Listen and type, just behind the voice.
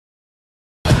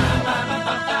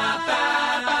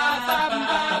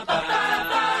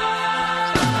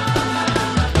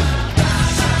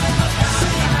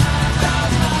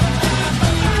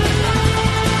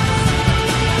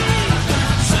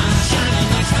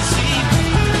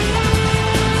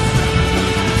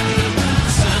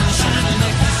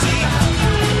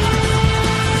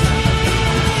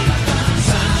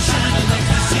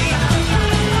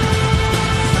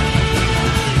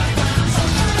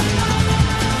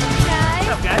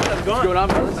it going? What's going on,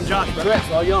 brothers? I'm Josh, bro.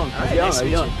 Chris, all young. All right, nice to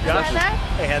meet you. Josh.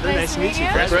 Hey, Heather, nice to meet you.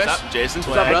 Chris. What's up, Jason?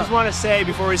 What's up, bro? I just want to say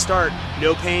before we start,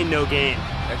 no pain, no gain.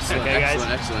 Excellent, okay, guys?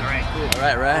 excellent. All right, cool.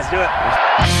 All right. Let's do it.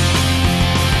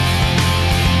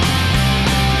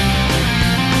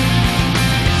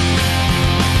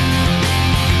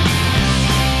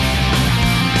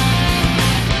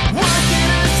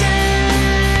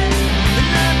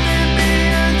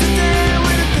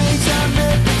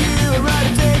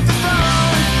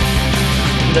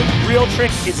 The real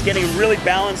trick is getting really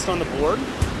balanced on the board.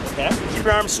 Okay. Keep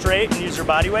your arms straight and use your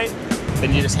body weight.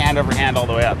 Then you just hand over hand all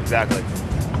the way up. Exactly.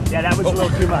 Yeah, that was a little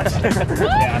too much.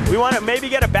 Yeah. We want to maybe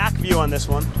get a back view on this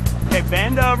one. Okay,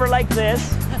 bend over like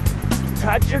this.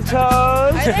 Touch your toes.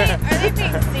 Are they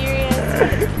being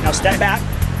serious? Now step back.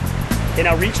 Okay,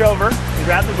 now reach over and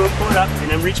grab the boot, pull it up, and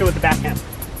then reach it with the backhand.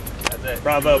 That's it.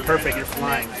 Bravo, perfect, you're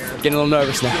flying. Getting a little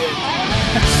nervous now.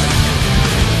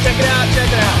 Check it out,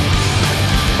 check it out.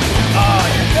 Oh,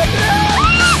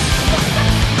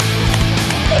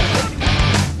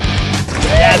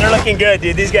 yeah, they're looking good,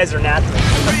 dude. These guys are natural. Who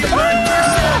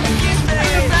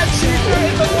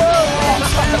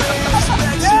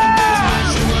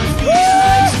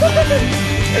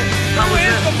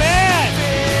is the man?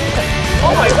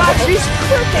 Oh my gosh, she's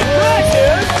freaking good,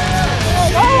 dude.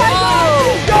 Oh my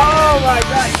god. Oh my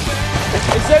god.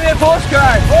 Send me a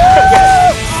postcard.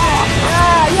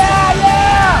 Yeah.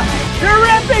 You're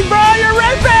ripping, bro. You're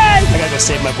ripping. I gotta go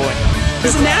save my boy.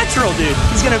 He's a natural, dude.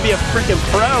 He's gonna be a freaking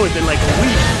pro within like a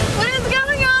week. What is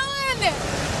going on?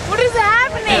 What is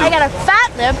happening? I got a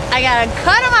fat lip. I got a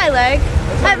cut on my leg.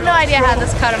 I have no idea how this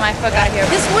cut on my foot got here.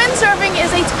 This windsurfing is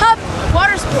a tough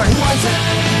water sport.